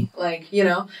scary. Like,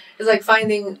 it's like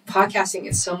finding podcasting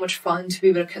is so much fun to be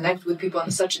able to connect with people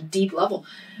on such a deep level.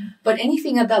 But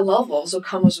anything at that level also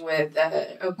comes with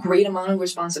a great amount of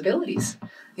responsibilities.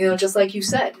 Just like you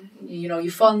said,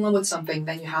 you fall in love with something,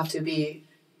 then you have to be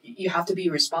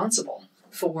responsible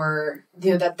for,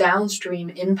 that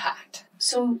downstream impact.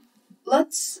 So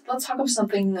let's talk about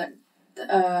something that,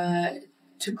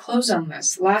 to close on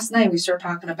this. Last night we started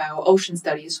talking about ocean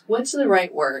studies. What's the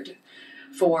right word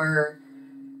for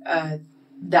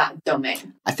that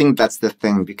domain? I think that's the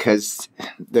thing, because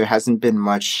there hasn't been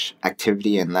much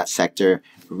activity in that sector,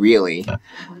 really.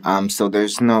 So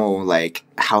there's no like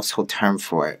household term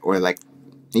for it, or like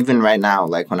even right now,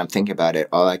 like when I'm thinking about it,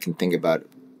 all I can think about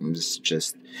is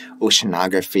just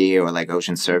oceanography or like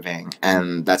ocean surveying,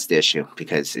 and that's the issue,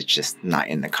 because it's just not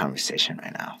in the conversation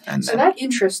right now. And so that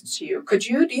interests you.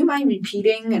 Do you mind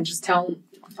repeating and just tell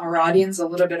our audience a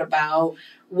little bit about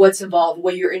what's involved,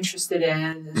 what you're interested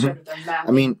in, and sort of the map?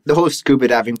 I mean, the whole scuba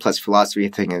diving plus philosophy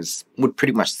thing would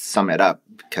pretty much sum it up,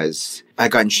 because I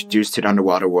got introduced to the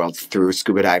underwater world through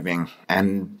scuba diving,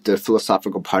 and the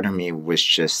philosophical part of me was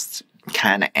just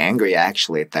kind of angry,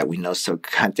 actually, that we know so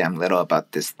goddamn little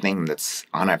about this thing that's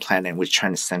on our planet, and we're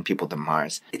trying to send people to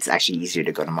Mars. It's actually easier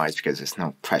to go to Mars because there's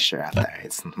no pressure out there.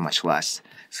 It's much less.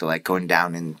 So like going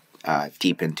down and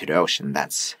deep into the ocean,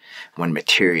 that's when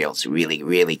materials really,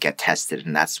 really get tested,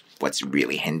 and that's what's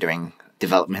really hindering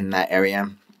development in that area.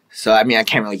 So, I mean, I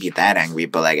can't really be that angry,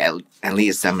 but like at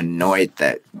least I'm annoyed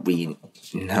that we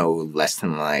know less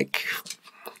than like,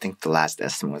 I think the last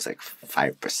estimate was like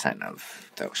 5%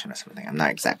 of the ocean or something. I'm not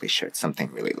exactly sure. It's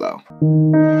something really low.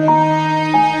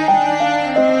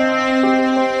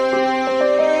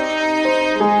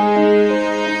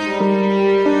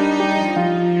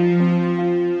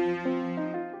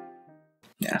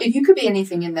 If you could be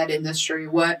anything in that industry,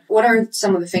 what are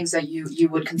some of the things that you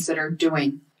would consider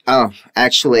doing? Oh,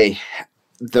 actually,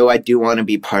 though I do want to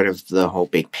be part of the whole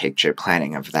big picture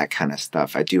planning of that kind of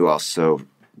stuff, I do also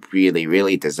really,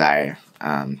 really desire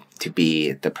to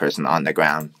be the person on the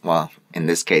ground. Well, in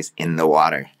this case, in the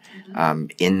water,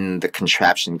 in the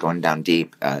contraption, going down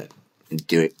deep,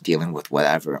 dealing with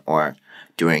whatever, or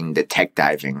doing the tech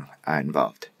diving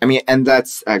involved. I mean, and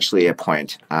that's actually a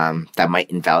point that might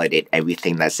invalidate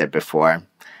everything that I said before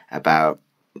about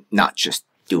not just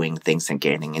doing things and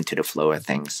getting into the flow of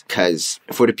things. Because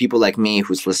for the people like me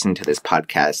who's listening to this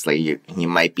podcast, like you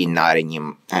might be nodding,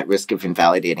 you at risk of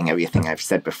invalidating everything I've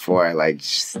said before. Like,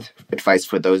 just advice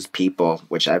for those people,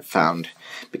 which I've found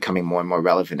becoming more and more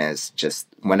relevant, is just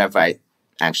whenever I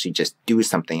actually just do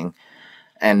something,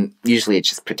 and usually it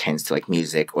just pertains to like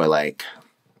music or like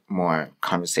more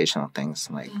conversational things,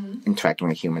 like interacting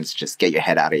with humans, just get your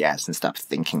head out of your ass and stop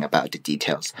thinking about the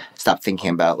details. Stop thinking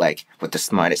about like what the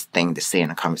smartest thing to say in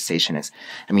a conversation is.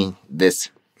 I mean, this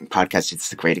podcast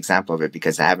is a great example of it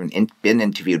because I haven't been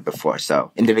interviewed before.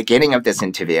 So in the beginning of this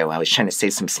interview, I was trying to say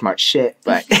some smart shit,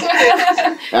 but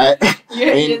I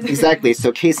mean, exactly.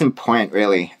 So case in point,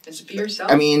 really. Just be yourself.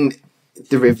 I mean,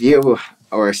 the review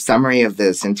or summary of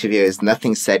this interview is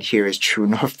nothing said here is true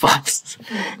nor false.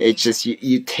 It's just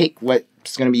you take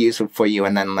what's going to be useful for you,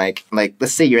 and then like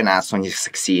let's say you're an asshole and you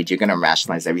succeed, you're going to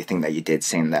rationalize everything that you did,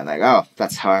 saying that like, oh,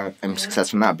 that's how I'm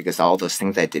successful now because all those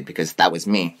things I did because that was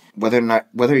me.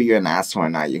 Whether you're an asshole or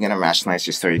not, you're going to rationalize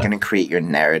your story. You're going to create your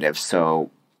narrative.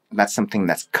 So that's something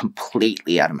that's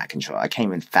completely out of my control. I can't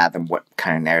even fathom what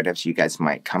kind of narratives you guys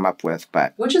might come up with,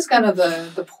 but... Which is kind of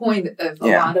the point of a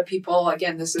lot of people.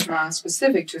 Again, this is not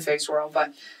specific to Feisworld,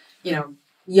 but, you know,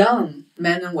 young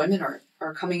men and women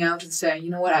are coming out and saying, you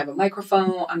know what, I have a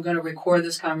microphone, I'm going to record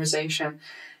this conversation.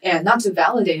 And not to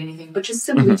validate anything, but just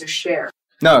simply to share.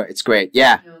 No, it's great.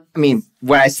 Yeah. I mean,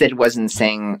 when I said wasn't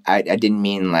saying, I didn't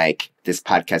mean like this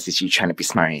podcast is you trying to be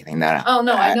smart or anything. No. Oh,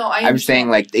 no, I know. I'm saying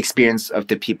like the experience of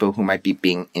the people who might be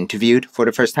being interviewed for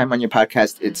the first time on your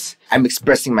podcast. I'm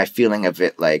expressing my feeling of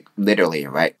it like literally,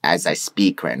 right, as I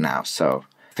speak right now. So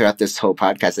throughout this whole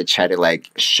podcast, I try to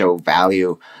like show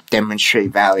value,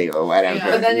 demonstrate value or whatever.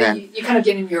 Yeah, but then you kind of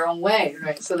get in your own way,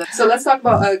 right? So let's talk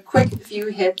about a quick few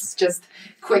hits, just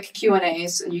quick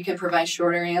Q&As. You can provide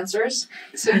shorter answers.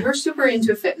 So you're super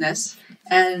into fitness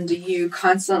and you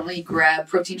constantly grab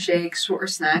protein shakes or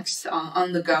snacks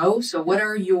on the go. So what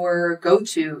are your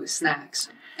go-to snacks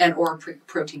and or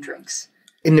protein drinks?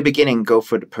 In the beginning, go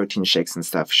for the protein shakes and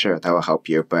stuff. Sure, that will help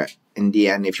you. But in the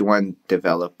end, if you want to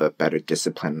develop a better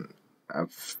discipline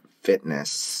of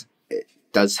fitness, it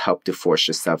does help to force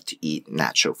yourself to eat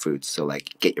natural foods. So,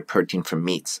 like, get your protein from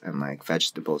meats and, like,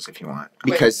 vegetables if you want.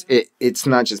 Because it's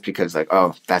not just because, like,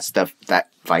 oh, that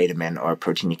vitamin or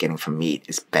protein you're getting from meat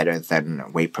is better than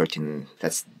whey protein.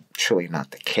 That's truly not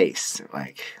the case,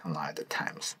 like, a lot of the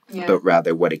times. Yeah. But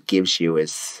rather what it gives you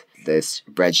is this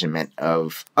regiment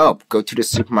of, go to the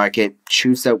supermarket,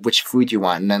 choose out which food you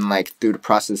want, and then like through the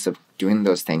process of doing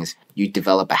those things, you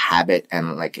develop a habit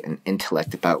and like an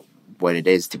intellect about what it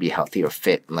is to be healthy or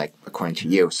fit, like according to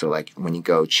you. So like when you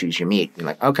go choose your meat, you're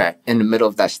like, okay, in the middle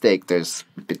of that steak, there's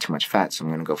a bit too much fat, so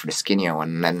I'm going to go for the skinnier one.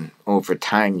 And then over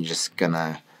time, you're just going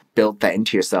to build that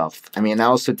into yourself. I mean, I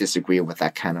also disagree with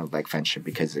that kind of like venture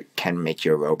because it can make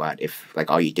you a robot if like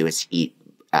all you do is eat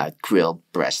grilled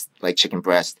breast, like chicken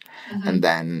breast, and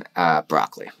then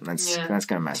broccoli. That's going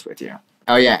to mess with you.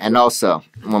 Oh, yeah. And also,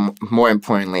 more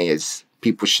importantly, is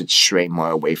people should stray more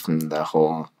away from the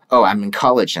whole, I'm in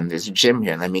college and there's a gym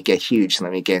here. Let me get huge.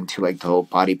 Let me get into like the whole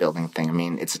bodybuilding thing. I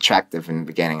mean, it's attractive in the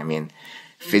beginning. I mean,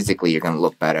 physically, you're going to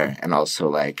look better and also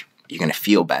like you're going to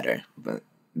feel better. But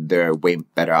there are way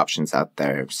better options out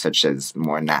there, such as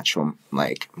more natural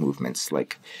like movements.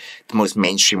 Like the most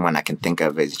mainstream one I can think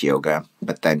of is yoga,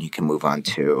 but then you can move on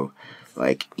to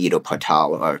like Ido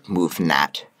Portal or Move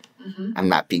Nat. I'm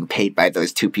not being paid by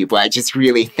those two people. I just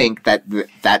really think that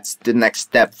that's the next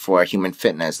step for human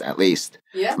fitness, at least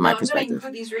from my perspective. I'm going to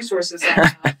include these resources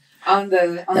on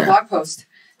the blog post.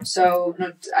 So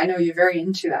I know you're very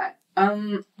into that.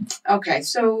 Okay,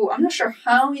 so I'm not sure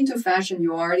how into fashion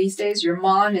you are these days. Your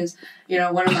mom is,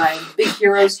 one of my big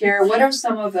heroes here. What are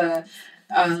some of the,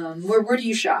 where do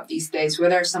you shop these days?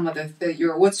 What are some of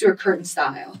what's your current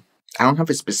style? I don't have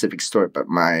a specific store, but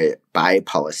my buy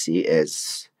policy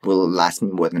will last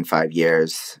me more than 5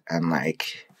 years. And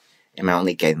like, am I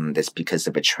only getting this because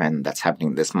of a trend that's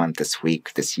happening this month, this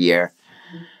week, this year?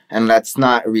 And that's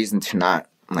not a reason to not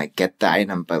like get the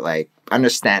item, but like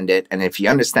understand it. And if you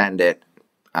understand it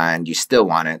and you still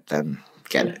want it, then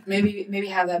get it. Maybe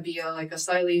have that be like a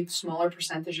slightly smaller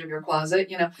percentage of your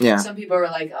closet. Yeah. Some people are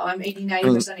like, oh, I'm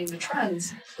 80-90% into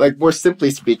trends. Like, more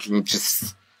simply speaking,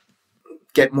 just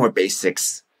get more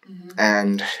basics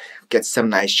and get some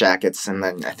nice jackets, and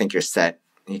then I think you're set.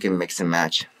 You can mix and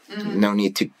match. No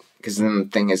need to, because then the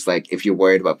thing is, like, if you're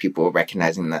worried about people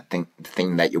recognizing that the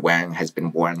thing that you're wearing has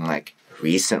been worn, like,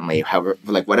 recently, however,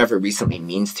 like, whatever recently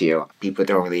means to you, people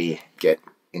don't really get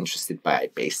interested by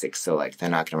basics, so, like, they're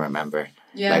not going to remember.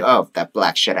 Yeah. Like, oh, that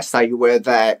black shit, I saw you wear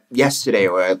that yesterday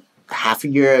or half a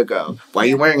year ago. Why are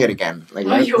you wearing it again? Like,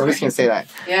 nobody's going to say that.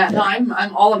 Yeah, no,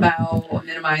 I'm all about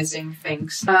minimizing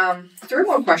things. 3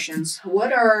 more questions.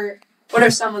 What are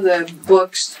some of the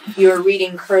books you're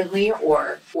reading currently,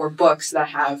 or books that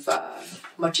have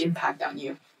much impact on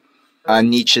you?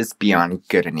 Nietzsche's Beyond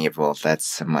Good and Evil.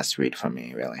 That's a must-read for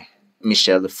me, really.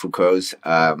 Michel Foucault's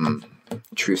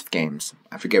Truth Games.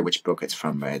 I forget which book it's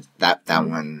from, but that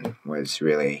one was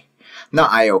really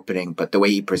not eye-opening, but the way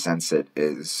he presents it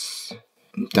is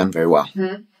done very well.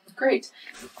 Great.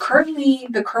 Currently,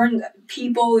 the current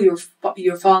people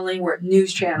you're following, or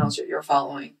news channels that you're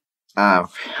following? Oh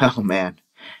man.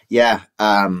 Yeah.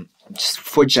 Just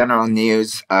for general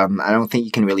news, I don't think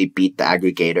you can really beat the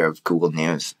aggregator of Google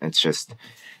News. It's just,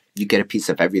 you get a piece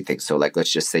of everything. So, like,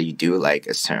 let's just say you do like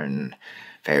a certain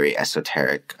very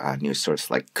esoteric news source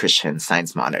like Christian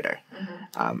Science Monitor.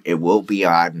 It will be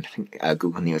on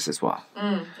Google News as well.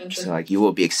 So, like, you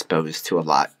will be exposed to a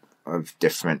lot of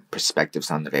different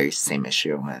perspectives on the very same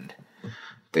issue, and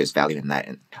there's value in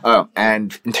that. Oh,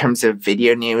 and in terms of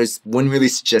video news, wouldn't really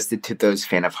suggest it to those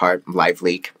fan of Heart. Live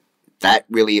Leak. That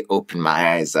really opened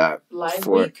my eyes up. Live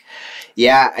Leak?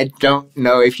 Yeah, I don't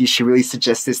know if you should really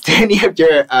suggest this to any of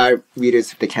your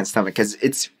readers if they can't stomach, because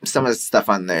it's some of the stuff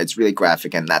on there, it's really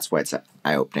graphic, and that's why it's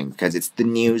eye-opening, because it's the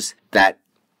news that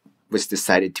was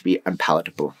decided to be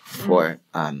unpalatable for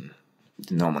the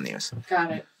normal news.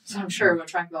 Got it. So I'm sure it will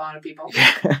attract a lot of people.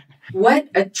 What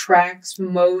attracts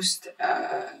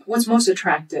what's most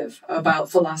attractive about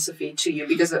philosophy to you?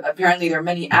 Because apparently there are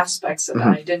many aspects of that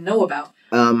I didn't know about.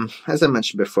 As I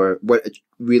mentioned before, what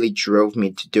really drove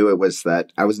me to do it was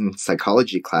that I was in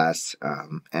psychology class,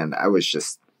 and I was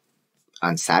just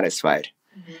unsatisfied.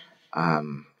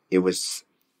 It was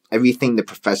everything the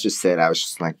professor said. I was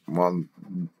just like, well,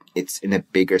 it's in a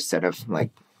bigger set of,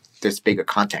 like, there's bigger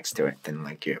context to it than,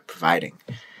 like, you're providing.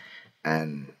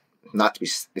 And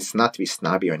it's not to be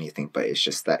snobby or anything, but it's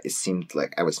just that it seemed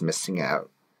like I was missing out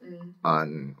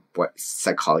on what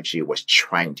psychology was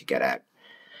trying to get at.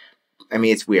 I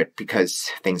mean, it's weird because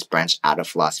things branch out of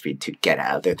philosophy to get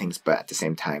at other things, but at the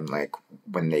same time, like,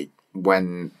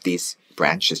 when these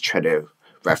branches try to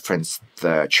reference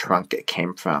the trunk it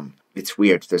came from, it's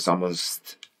weird. It's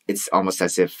almost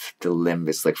as if the limb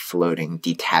is, like, floating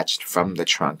detached from the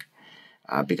trunk,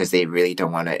 because they really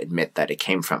don't want to admit that it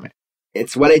came from it.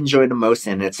 It's what I enjoy the most,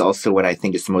 and it's also what I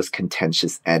think is the most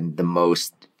contentious and the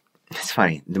most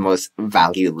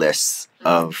valueless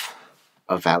of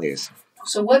values.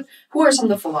 So who are some of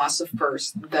the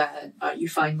philosophers that you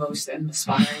find most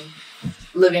inspiring,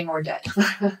 living or dead?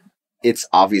 It's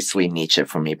obviously Nietzsche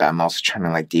for me, but I'm also trying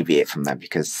to, like, deviate from that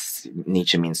because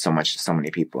Nietzsche means so much to so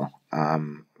many people.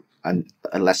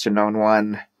 A lesser known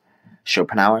one,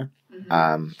 Schopenhauer.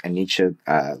 And Nietzsche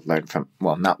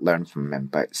not learned from him,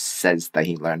 but says that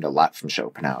he learned a lot from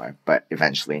Schopenhauer, but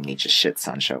eventually Nietzsche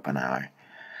shits on Schopenhauer.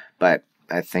 But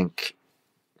I think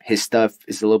his stuff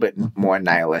is a little bit more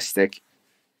nihilistic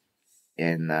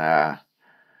in a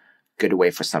good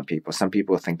way for some people. Some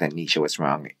people think that Nietzsche was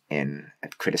wrong in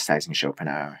criticizing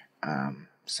Schopenhauer.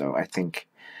 So I think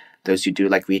those who do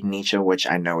like reading Nietzsche, which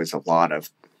I know is a lot of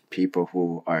people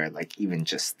who are, like, even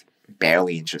just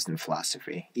barely interested in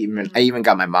philosophy. I even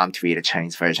got my mom to read a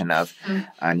Chinese version of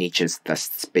Nietzsche's Thus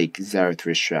Spake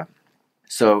Zarathustra.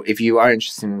 So if you are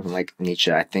interested in, like,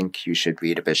 Nietzsche, I think you should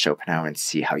read a bit of Schopenhauer and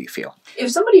see how you feel.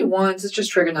 If somebody wants, let's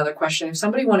just trigger another question. If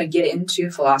somebody want to get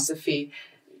into philosophy,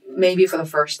 maybe for the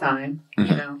first time,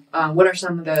 what are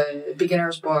some of the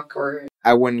beginner's book or...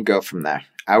 I wouldn't go from there.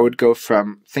 I would go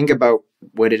from, think about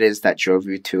what it is that drove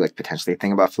you to, like, potentially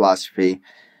think about philosophy,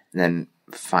 and then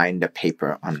find a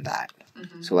paper on that.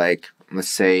 So, like, let's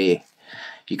say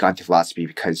you got into philosophy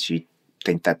because you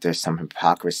think that there's some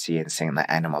hypocrisy in saying that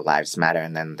animal lives matter,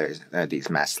 and then there are these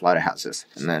mass slaughterhouses.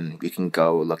 And then you can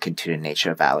go look into the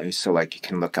nature of values. So, like, you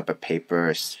can look up a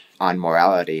paper on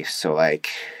morality. So, like,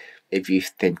 if you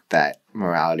think that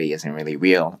morality isn't really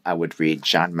real, I would read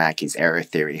John Mackey's Error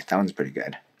Theory. That one's pretty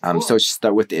good. Cool. So just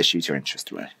start with the issues you're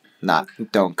interested in.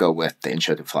 Don't go with the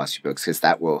intro to philosophy books, because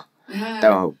that will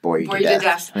bore you to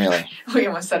death. Really. We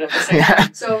almost said it the same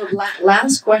time. So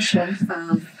last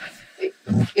question.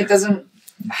 it doesn't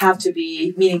have to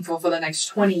be meaningful for the next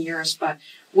 20 years, but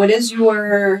what is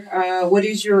your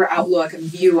outlook and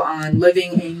view on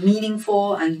living a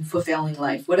meaningful and fulfilling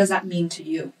life? What does that mean to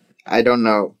you? I don't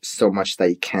know so much that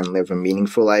you can live a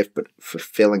meaningful life, but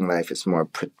fulfilling life is more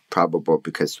probable,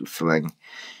 because fulfilling,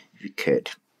 you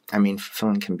could. I mean,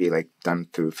 fulfilling can be like done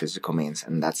through physical means,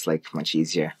 and that's like much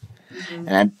easier. Mm-hmm.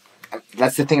 And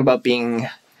that's the thing about being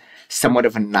somewhat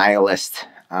of a nihilist.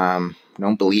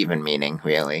 Don't believe in meaning,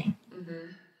 really.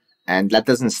 Mm-hmm. And that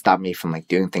doesn't stop me from like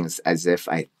doing things as if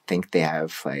I think they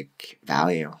have like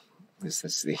value. This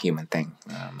is the human thing.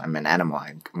 I'm an animal.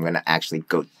 I'm going to actually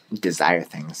go desire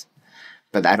things.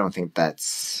 But I don't think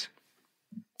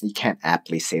you can't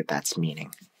aptly say that's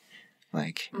meaning.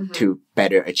 Like, mm-hmm. to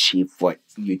better achieve what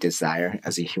you desire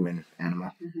as a human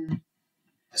animal. Mm-hmm.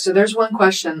 So there's one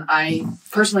question I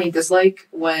personally dislike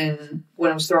when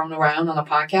it was thrown around on a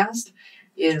podcast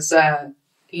is,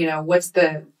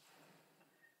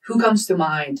 who comes to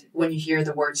mind when you hear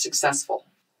the word successful?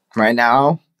 Right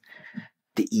now,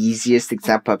 the easiest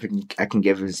example I can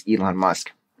give is Elon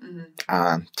Musk.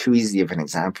 Mm-hmm. Too easy of an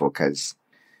example, because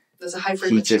there's a high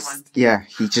frequency one. Yeah,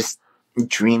 he just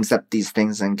dreams up these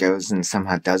things and goes and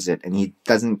somehow does it. And he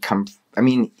doesn't come... I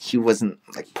mean, he wasn't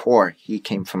like poor. He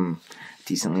came from a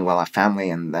decently well-off family,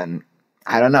 and then...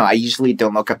 I don't know. I usually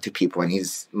don't look up to people, and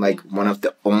he's like one of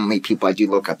the only people I do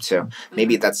look up to.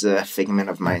 Maybe that's a figment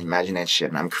of my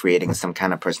imagination. I'm creating some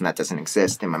kind of person that doesn't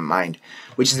exist in my mind,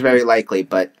 which is very likely,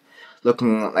 but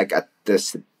looking at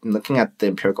the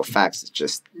empirical facts, it's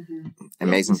just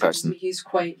amazing person. He's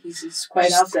quite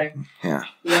out there. Yeah.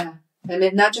 Yeah. And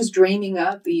then not just dreaming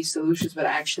up these solutions, but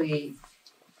actually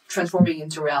transforming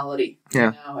into reality.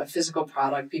 Yeah. A physical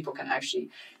product people can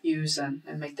actually use and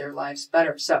make their lives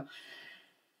better. So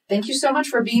thank you so much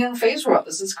for being on Feisworld.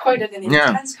 This is quite an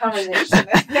intense conversation.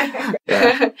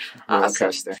 Yeah.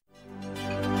 Awesome.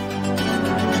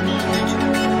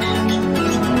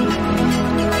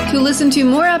 To listen to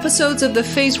more episodes of the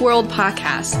Feisworld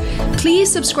podcast,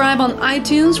 please subscribe on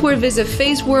iTunes or visit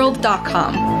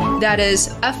feisworld.com. That is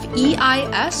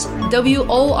FEISWORLD,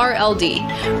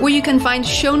 where you can find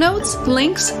show notes,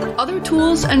 links, other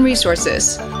tools, and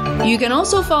resources. You can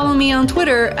also follow me on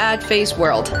Twitter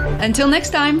 @Feisworld. Until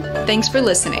next time, thanks for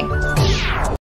listening.